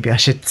 maybe I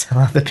should tell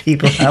other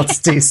people how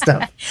to do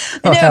stuff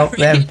or help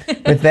them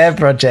with their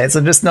projects.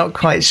 I'm just not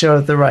quite sure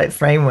of the right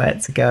framework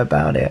to go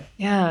about it.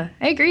 Yeah,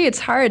 I agree. It's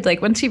hard.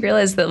 Like once you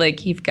realize that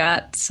like you've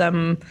got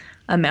some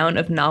amount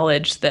of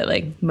knowledge that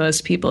like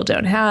most people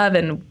don't have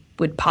and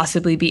would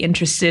possibly be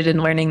interested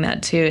in learning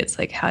that too, it's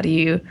like how do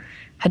you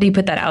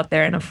put that out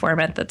there in a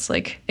format that's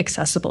like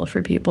accessible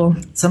for people?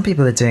 Some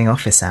people are doing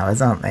office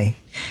hours, aren't they?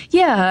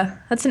 Yeah,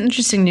 that's an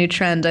interesting new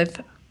trend.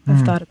 I've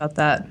thought about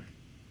that.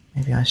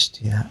 Maybe I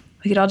should do that.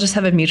 We could all just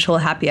have a mutual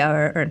happy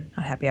hour, or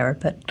not happy hour,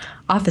 but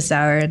office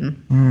hour,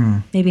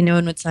 and maybe no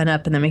one would sign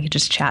up, and then we could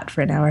just chat for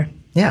an hour.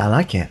 Yeah, I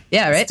like it.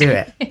 Yeah, right? Let's do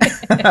it.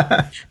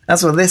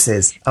 That's what this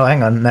is. Oh,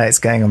 hang on. No, it's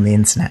going on the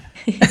internet.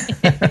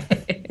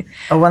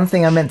 Oh, one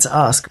thing I meant to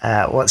ask,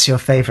 what's your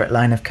favorite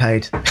line of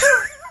code?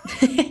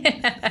 Okay,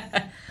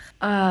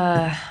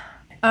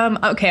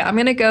 I'm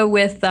going to go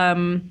with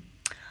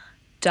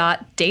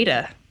dot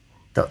data.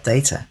 Dot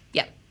data?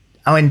 Yeah.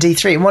 Oh, in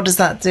D3. And what does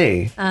that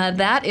do?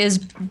 That is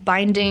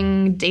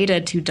binding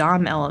data to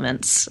DOM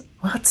elements.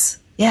 What?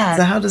 Yeah.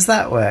 So how does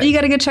that work? You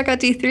got to go check out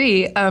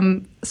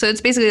D3. So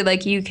it's basically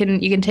like you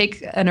can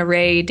take an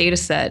array data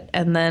set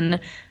and then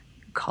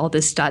call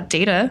this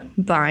 .data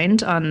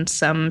bind on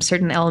some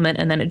certain element,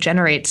 and then it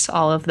generates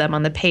all of them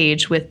on the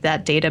page with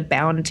that data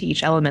bound to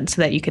each element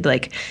so that you could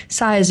like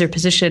size or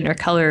position or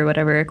color or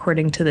whatever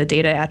according to the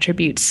data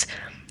attributes.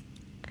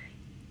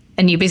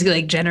 And you basically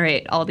like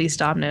generate all these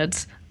DOM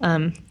nodes.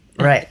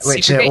 Right,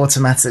 which are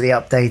automatically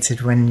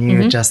updated when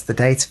you adjust the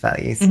data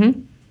values.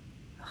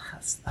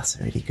 That's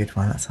a really good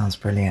one. That sounds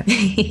brilliant.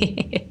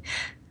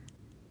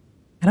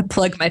 Gotta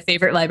plug my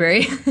favorite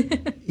library.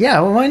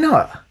 Yeah, well, why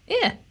not?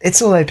 Yeah. It's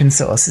all open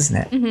source, isn't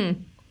it?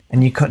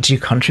 And do you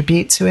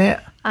contribute to it?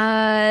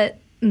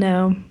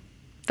 No.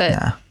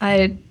 But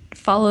I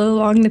follow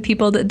along the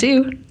people that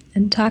do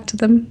and talk to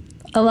them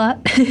a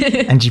lot.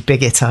 And you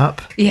big it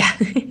up? Yeah.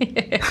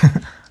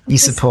 You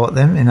support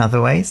them in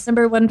other ways?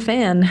 #1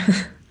 fan.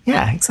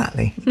 Yeah,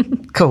 exactly.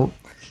 Cool.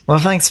 Well,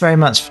 thanks very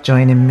much for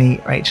joining me,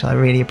 Rachel. I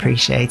really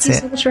appreciate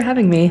Thanks so much for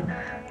having me.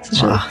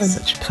 Such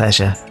a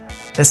pleasure.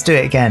 Let's do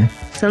it again.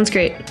 Sounds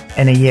great.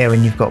 In a year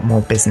when you've got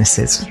more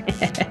businesses.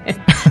 Just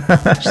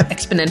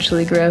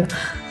exponentially grow.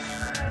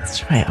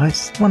 That's right.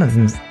 One of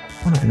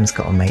them's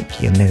got to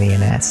make you a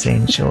millionaire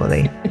soon,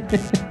 surely.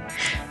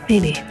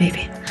 Maybe.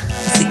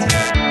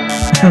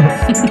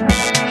 We'll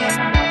see.